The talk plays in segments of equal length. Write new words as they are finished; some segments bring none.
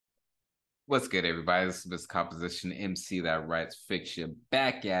What's good, everybody? This is Miss Composition MC that writes fiction,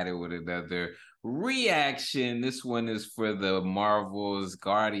 back at it with another reaction. This one is for the Marvel's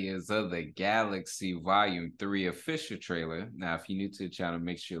Guardians of the Galaxy Volume 3 official trailer. Now, if you're new to the channel,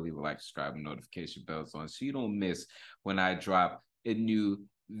 make sure you leave a like, subscribe, and notification bells on so you don't miss when I drop a new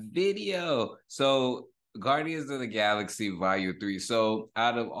video. So, Guardians of the Galaxy Volume 3. So,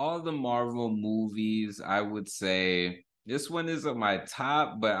 out of all the Marvel movies, I would say this one isn't my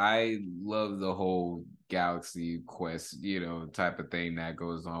top, but I love the whole Galaxy Quest, type of thing that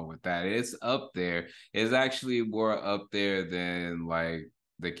goes on with that. It's up there. It's actually more up there than like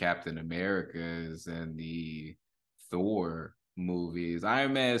the Captain Americas and the Thor movies.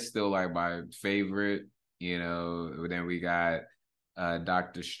 Iron Man is still like my favorite, Then we got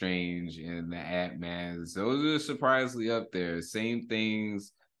Doctor Strange and the Ant-Mans. Those are surprisingly up there. Same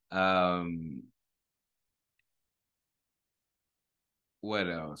things. What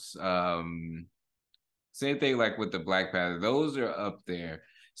else? Same thing like with the Black Panther. Those are up there.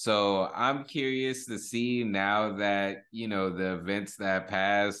 So I'm curious to see now that, the events that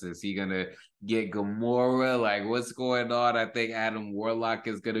passed, is he gonna get Gamora? Like, what's going on? I think Adam Warlock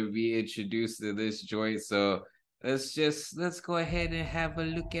is gonna be introduced to this joint. So let's go ahead and have a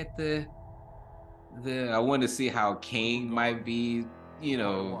look at the I want to see how Kang might be,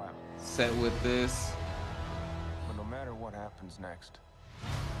 set with this. But no matter what happens next,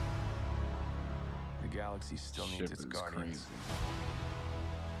 the galaxy still needs its guardians. Crazy.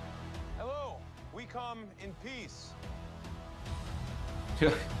 Hello, we come in peace.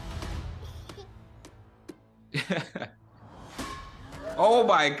 Oh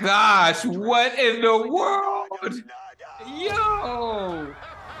my gosh, what in the world? Yo!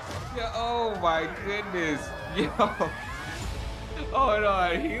 Oh my goodness. Yo. Hold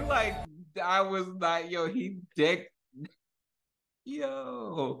on. I was not, he decked.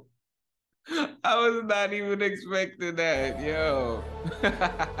 Yo. I was not even expecting that, yo.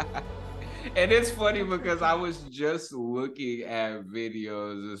 And it's funny because I was just looking at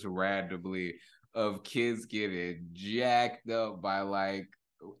videos just randomly of kids getting jacked up by like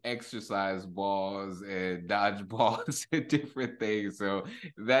exercise balls and dodgeballs and different things. So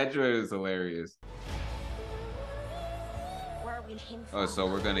that joint is hilarious. Where are we from? Oh, so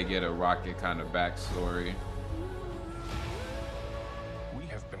we're gonna get a Rocket kind of backstory. We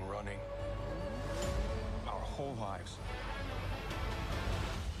have been running our whole lives.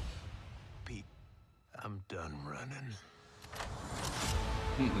 Pete, I'm done running.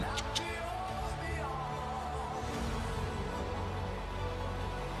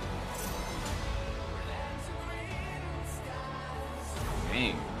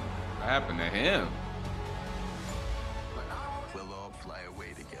 Dang, what happened to him? We'll all fly away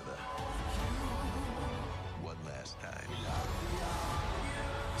together. One last time.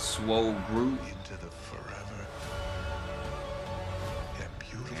 Swole Groot. Into the forever. That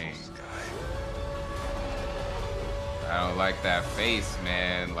beautiful Dang. sky. I don't like that face,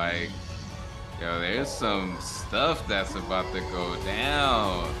 man. Like, yo, there's some stuff that's about to go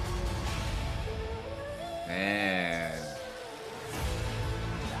down. Man.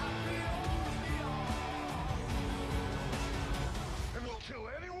 And we'll kill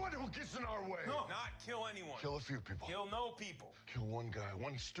anyone who gets in our way. No, not kill anyone. Kill a few people. Kill no people. Kill one guy,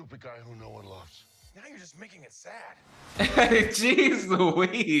 one stupid guy who no one loves. Now you're just making it sad. Jeez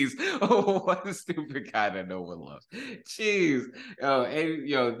Louise. Oh, what a stupid guy that no one loves. Jeez.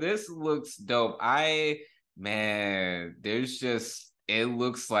 This looks dope. It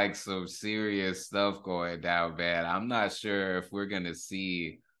looks like some serious stuff going down, man. I'm not sure if we're gonna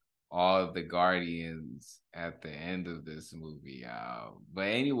see all of the Guardians at the end of this movie, y'all. But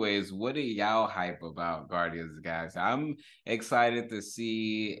anyways, what are y'all hype about Guardians of the Galaxy? I'm excited to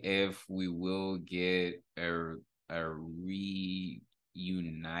see if we will get a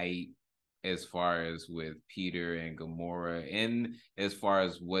reunite as far as with Peter and Gamora, and as far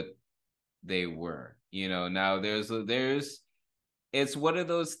as what they were. Now it's one of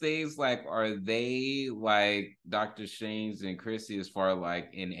those things like, are they like Doctor Strange and Chrissy as far like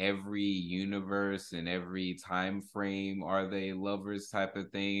in every universe, in every time frame, are they lovers type of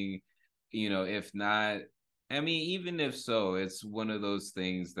thing? If not, I mean, even if so, it's one of those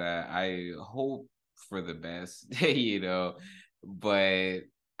things that I hope for the best, but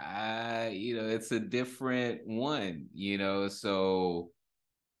it's a different one, so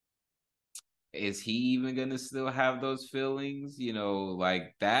is he even gonna still have those feelings?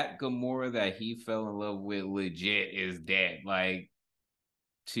 Like that Gamora that he fell in love with legit is dead. Like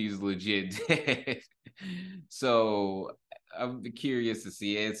she's legit dead. So I'm curious to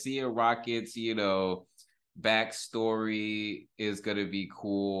see it. See Rockets, backstory is going to be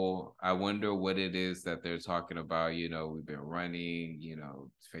cool. I wonder what it is that they're talking about. You know, we've been running, you know,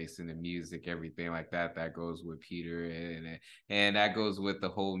 facing the music, everything like that. That goes with Peter, and that goes with the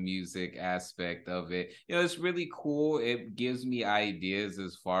whole music aspect of it. You know, it's really cool. It gives me ideas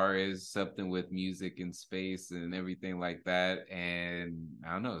as far as something with music and space and everything like that. And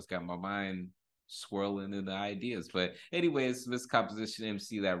I don't know, it's got my mind swirling into ideas. But anyways, this composition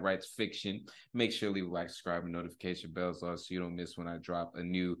MC that writes fiction. Make sure to leave a like, subscribe, and notification bells on so you don't miss when I drop a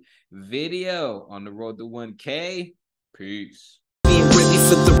new video. On the road to 1K. Peace. Being ready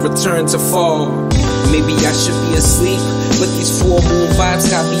for the return to fall. Maybe I should be asleep, but these full moon vibes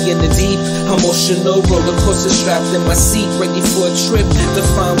got me in the deep. Emotional roller coaster strapped in my seat, ready for a trip to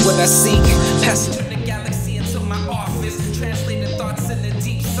find what I seek. Passing through the galaxy into my office, translating thoughts into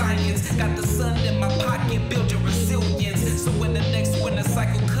deep science. Got the sun in my pocket, build your resilience. So when the next winter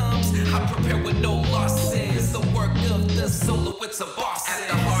cycle comes, I prepare with no losses. The work of the soloist's a boss.